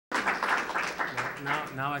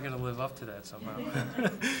now I got to live up to that somehow.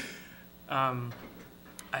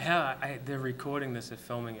 They're recording this and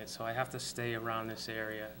filming it, so I have to stay around this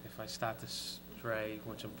area. If I start to stray,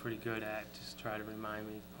 which I'm pretty good at, just try to remind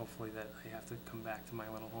me, hopefully, that I have to come back to my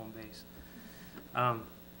little home base. I'm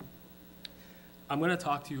going to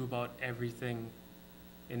talk to you about everything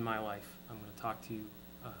in my life. I'm going to talk to you.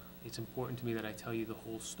 It's important to me that I tell you the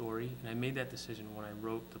whole story, and I made that decision when I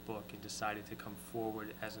wrote the book and decided to come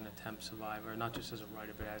forward as an attempt survivor, not just as a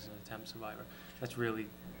writer, but as an attempt survivor. That's really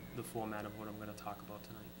the format of what I'm going to talk about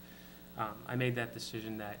tonight. I made that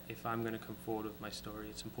decision that if I'm going to come forward with my story,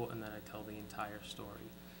 it's important that I tell the entire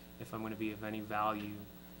story. If I'm going to be of any value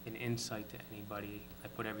and insight to anybody, I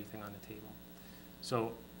put everything on the table.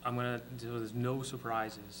 So so there's no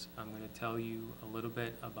surprises. I'm going to tell you a little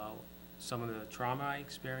bit about some of the trauma I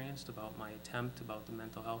experienced, about my attempt, about the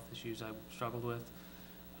mental health issues I struggled with,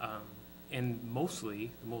 and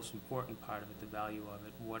mostly, the most important part of it, the value of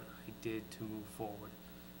it, what I did to move forward,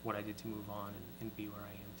 what I did to move on and be where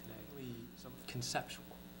I am today. Some conceptual.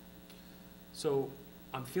 So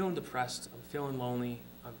I'm feeling depressed, I'm feeling lonely,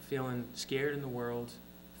 I'm feeling scared in the world.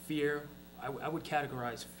 Fear, I would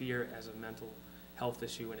categorize fear as a mental health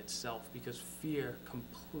issue in itself, because fear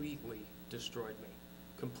completely destroyed me,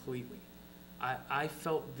 completely. I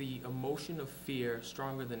felt the emotion of fear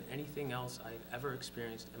stronger than anything else I've ever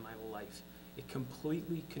experienced in my life. It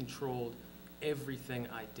completely controlled everything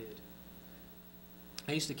I did.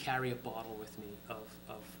 I used to carry a bottle with me of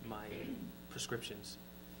my prescriptions,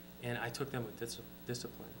 and I took them with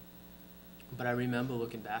discipline. But I remember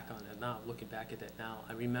looking back on it now,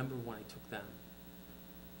 I remember when I took them.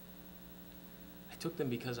 I took them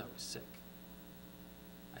because I was sick.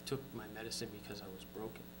 I took my medicine because I was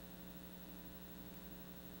broken.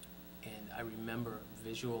 And I remember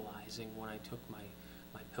visualizing when I took my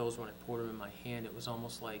pills, when I poured them in my hand, it was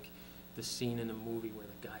almost like the scene in a movie where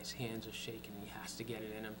the guy's hands are shaking and he has to get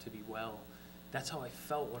it in him to be well. That's how I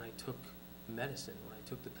felt when I took medicine, when I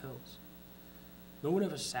took the pills. No one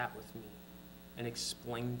ever sat with me and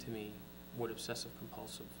explained to me what obsessive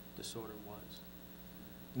compulsive disorder was.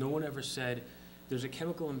 No one ever said, there's a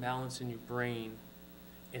chemical imbalance in your brain,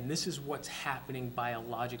 and this is what's happening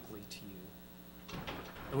biologically to you.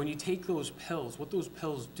 And when you take those pills, what those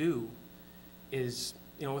pills do is,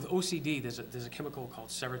 with OCD, there's a chemical called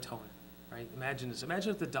serotonin, right? Imagine this.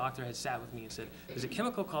 Imagine if the doctor had sat with me and said, there's a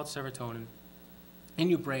chemical called serotonin in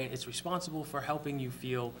your brain. It's responsible for helping you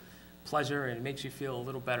feel pleasure, and it makes you feel a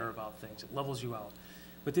little better about things. It levels you out.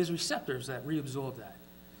 But there's receptors that reabsorb that.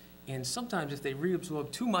 And sometimes if they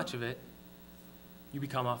reabsorb too much of it, you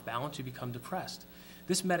become off balance, you become depressed.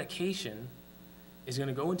 This medication is going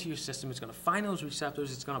to go into your system, it's going to find those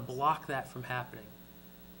receptors, it's going to block that from happening.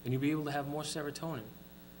 And you'll be able to have more serotonin,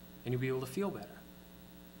 and you'll be able to feel better.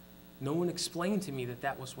 No one explained to me that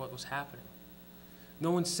that was what was happening.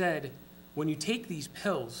 No one said, when you take these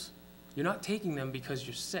pills, you're not taking them because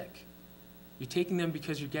you're sick. You're taking them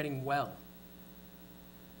because you're getting well.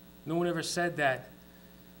 No one ever said that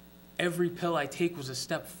every pill I take was a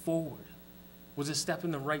step forward, was a step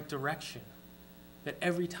in the right direction. That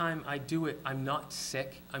every time I do it, I'm not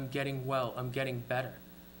sick, I'm getting well, I'm getting better.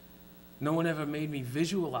 No one ever made me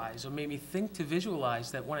visualize or made me think to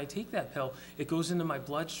visualize that when I take that pill, it goes into my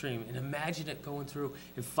bloodstream, and imagine it going through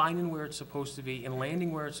and finding where it's supposed to be and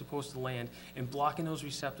landing where it's supposed to land and blocking those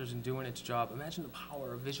receptors and doing its job. Imagine the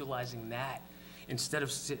power of visualizing that instead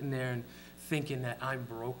of sitting there and thinking that I'm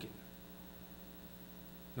broken.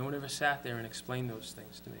 No one ever sat there and explained those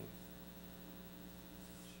things to me.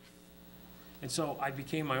 And so I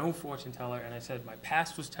became my own fortune teller, and I said my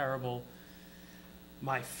past was terrible,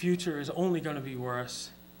 my future is only going to be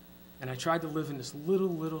worse, and I tried to live in this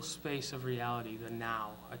little space of reality, the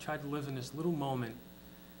now. I tried to live in this little moment,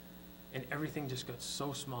 and everything just got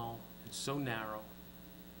so small and so narrow,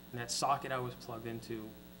 and that socket I was plugged into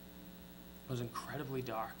was incredibly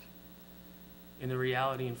dark, and the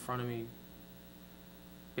reality in front of me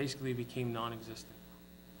basically became non-existent.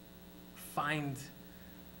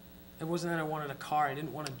 It wasn't that I wanted a car, I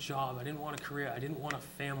didn't want a job, I didn't want a career, I didn't want a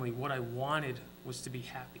family. What I wanted was to be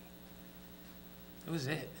happy. That was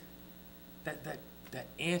it. That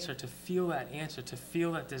answer, to feel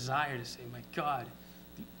that desire to say, my God,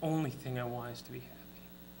 the only thing I want is to be happy.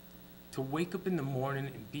 To wake up in the morning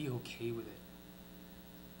and be okay with it.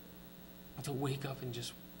 To wake up and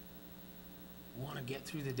just want to get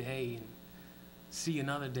through the day and see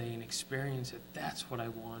another day and experience it. That's what I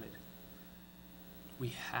wanted.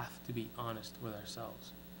 We have to be honest with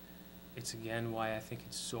ourselves. It's again why I think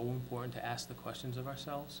it's so important to ask the questions of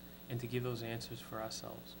ourselves and to give those answers for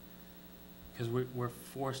ourselves. because we're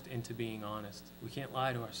forced into being honest. We can't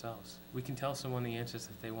lie to ourselves. We can tell someone the answers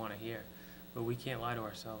that they want to hear, but we can't lie to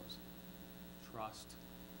ourselves. Trust.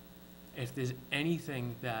 If there's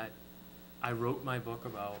anything that I wrote my book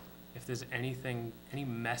about, if there's anything, any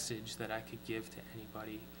message that I could give to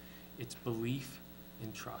anybody, it's belief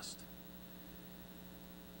and trust.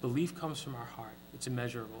 Belief comes from our heart. It's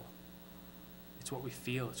immeasurable. It's what we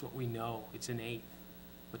feel. It's what we know. It's innate.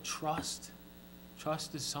 But trust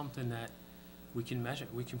is something that we can measure.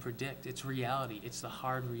 We can predict. It's reality. It's the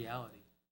hard reality.